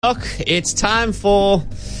It's time for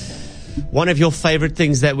one of your favorite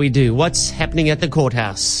things that we do. What's happening at the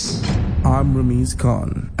courthouse? I'm Ramiz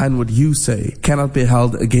Khan, and what you say cannot be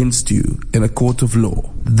held against you in a court of law.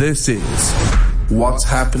 This is What's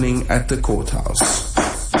Happening at the Courthouse.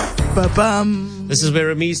 Ba-bum. This is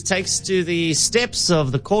where Ramiz takes to the steps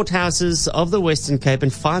of the courthouses of the Western Cape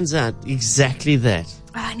and finds out exactly that.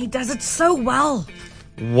 And he does it so well.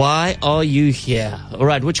 Why are you here? All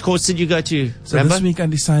right, which courts did you go to, So Rambo? this week I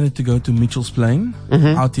decided to go to Mitchell's Plain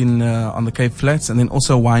out in on the Cape Flats, and then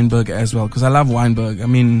also Wynberg as well, because I love Wynberg. I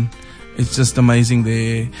mean, it's just amazing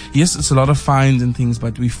there. Yes, it's a lot of fines and things,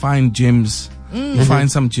 but we find gems. We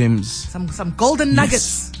find some gems. Some golden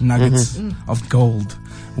nuggets. Yes, nuggets of gold.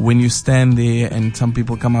 When you stand there and some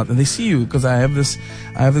people come out and they see you, because I have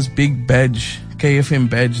this big badge, KFM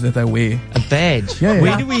badge that I wear. A badge? Yeah.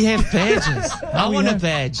 Where do we have badges? I want a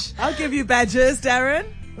badge. I'll give you badges, Darren.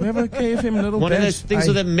 We have a KFM little One badge. of those things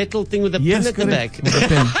with a metal thing with a pin at the back. With a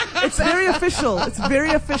pin. It's very official. It's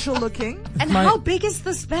very official looking. And my- how big is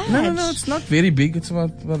this badge? No, it's not very big. It's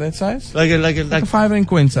about that size. Like Like a 5 ring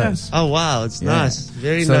coin size. oh wow, it's nice.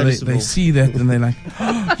 Very So noticeable. they see that and they're like,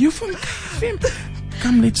 oh, you're from KFM.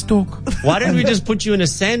 Come, let's talk. Why don't we just put you in a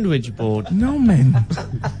sandwich board? No, man.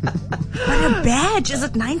 But a badge is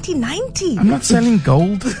at 1990. I'm not selling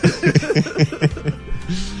gold.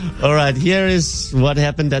 All right, here is what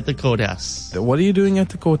happened at the courthouse. What are you doing at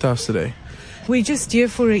the courthouse today? We're just here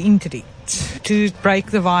for an interdict to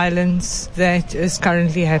break the violence that is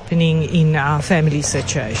currently happening in our family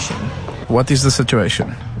situation. What is the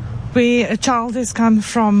situation? Where a child has come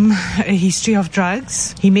from a history of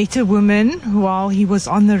drugs. He met a woman while he was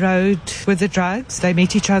on the road with the drugs. They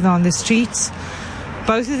met each other on the streets.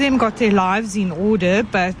 Both of them got their lives in order,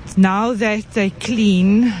 but now that they're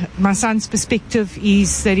clean, my son's perspective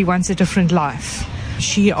is that he wants a different life.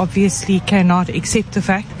 She obviously cannot accept the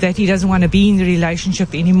fact that he doesn't want to be in the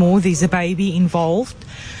relationship anymore. There's a baby involved.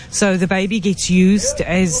 So the baby gets used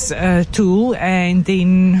as a tool, and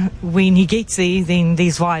then when he gets there, then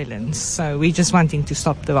there's violence. So we're just wanting to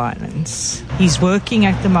stop the violence. He's working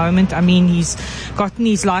at the moment. I mean, he's gotten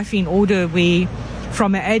his life in order where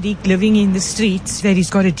from an addict living in the streets that he's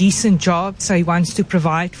got a decent job, so he wants to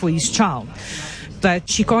provide for his child. But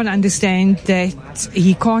she can't understand that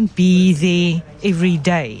he can't be there every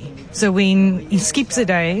day. So when he skips a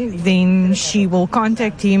day, then she will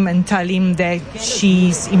contact him and tell him that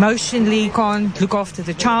she's emotionally can't look after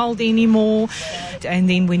the child anymore. And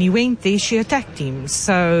then when he went there, she attacked him.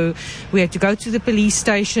 So we had to go to the police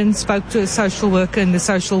station, spoke to a social worker, and the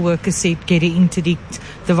social worker said, get an interdict,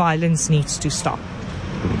 the violence needs to stop.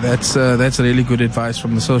 That's really good advice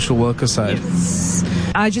from the social worker side. Yes.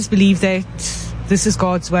 I just believe that this is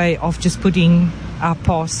God's way of just putting our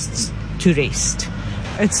pasts to rest.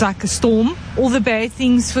 It's like a storm. All the bad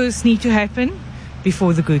things first need to happen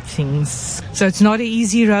before the good things. So it's not an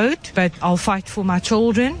easy road, but I'll fight for my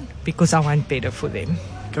children because I want better for them.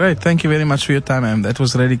 Great. Thank you very much for your time, ma'am. That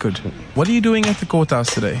was really good. What are you doing at the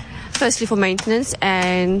courthouse today? Firstly for maintenance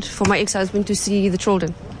and for my ex-husband to see the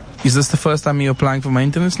children. Is this the first time you're applying for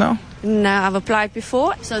maintenance now? No, I've applied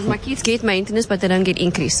before, so my kids get maintenance but they don't get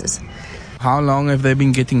increases. How long have they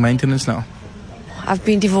been getting maintenance now? I've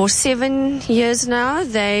been divorced 7 years now.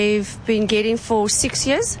 They've been getting for 6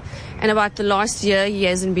 years, and about the last year he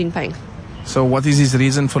hasn't been paying. So what is his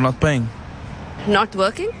reason for not paying? Not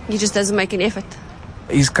working, he just doesn't make an effort.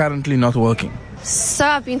 He's currently not working. So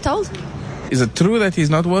I've been told. Is it true that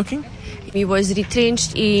he's not working? He was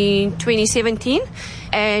retrenched in 2017,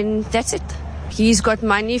 and that's it. He's got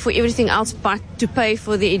money for everything else but to pay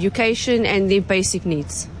for their education and their basic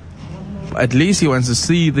needs. At least he wants to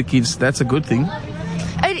see the kids. That's a good thing.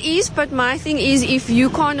 It is, but my thing is, if you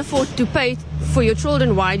can't afford to pay for your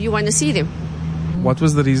children, why do you want to see them? What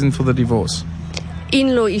was the reason for the divorce?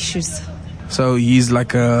 In-law issues. So he's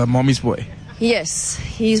like a mommy's boy. Yes,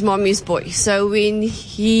 he's mommy's boy. So when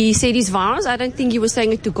he said his vows, I don't think he was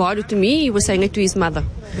saying it to God or to me, he was saying it to his mother.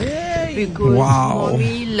 Because Wow.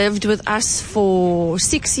 mommy lived with us for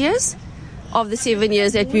 6 years of the 7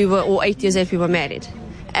 years that we were, or 8 years that we were married.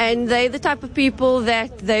 And they're the type of people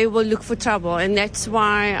that they will look for trouble. And that's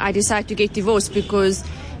why I decided to get divorced, because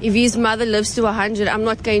if his mother lives to 100, I'm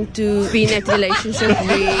not going to be in that relationship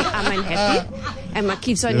where I'm unhappy and my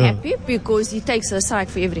kids are unhappy, because he takes her side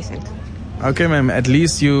for everything. Okay, ma'am. At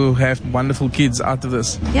least you have wonderful kids out of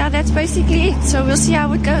this. Yeah, that's basically it. So we'll see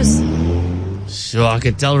how it goes. Sure, I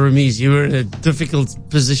could tell, Ramiz, you were in a difficult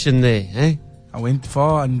position there, eh? I went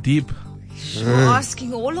far and deep. You're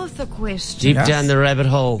asking all of the questions. Deep Yes. down the rabbit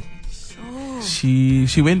hole. She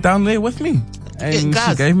went down there with me. And guys.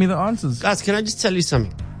 she gave me the answers. Guys, can I just tell you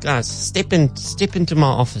something? guys, step into my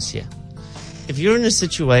office here. If you're in a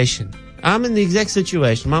situation, I'm in the exact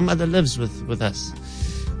situation. My mother lives with us.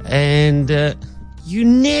 And you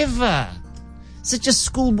never, such a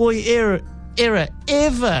schoolboy error,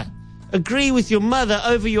 ever agree with your mother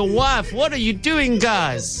over your wife. What are you doing,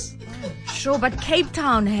 guys? Sure, but Cape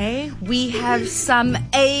Town, hey? We have some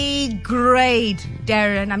A grade,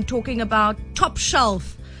 Darren. I'm talking about top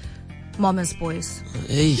shelf mama's boys.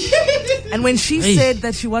 Hey. And when she said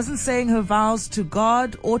that she wasn't saying her vows to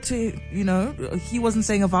God or to, he wasn't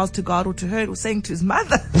saying her vows to God or to her, it was saying to his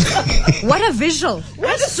mother. What a visual.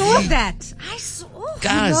 I saw that.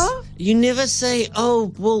 Guys, you never say,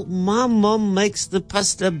 oh, well, my mom makes the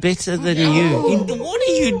pasta better than you. What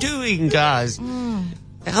are you doing, guys?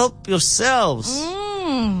 Help yourselves.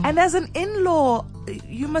 And as an in-law,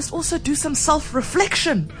 you must also do some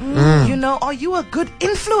self-reflection. Are you a good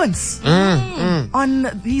influence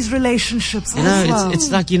on these relationships as well?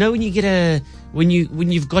 It's like, when you get when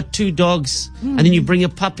you've got two dogs and then you bring a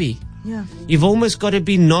puppy. Yeah. You've almost got to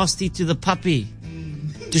be nasty to the puppy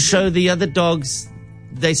to show the other dogs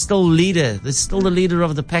they're still leader. They're still the leader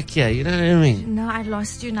of the pack here. You know what I mean? No, I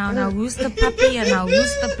lost you now. Now who's the puppy and now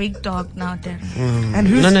who's the big dog now, Darren? And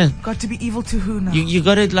who's got to be evil to who now? You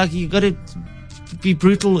got to be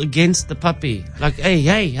brutal against the puppy. Like, hey,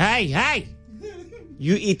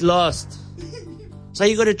 you eat last. So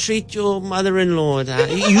you got to treat your mother-in-law.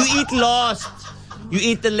 You eat last. You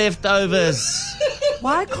eat the leftovers.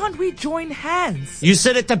 Why can't we join hands? You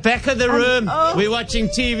sit at the back of the room. We're watching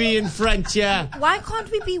TV in front here. Why can't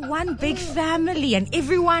we be one big family and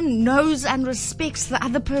everyone knows and respects the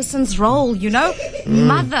other person's role,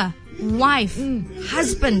 Mother, wife,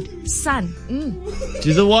 husband, son.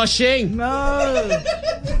 Do the washing. No.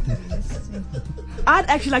 I'd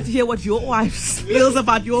actually like to hear what your wife feels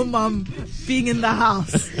about your mum being in the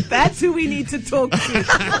house. That's who we need to talk to.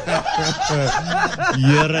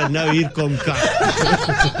 Now here come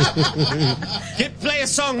play a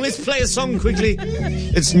song. Let's play a song quickly.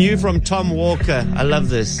 It's new from Tom Walker. I love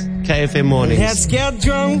this. KFM Mornings. Let's get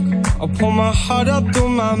drunk. I'll pour my heart up through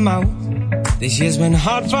my mouth. This year's been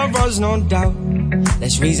hard for us, no doubt.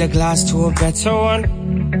 Let's raise a glass to a better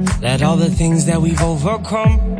one. Let all the things that we've overcome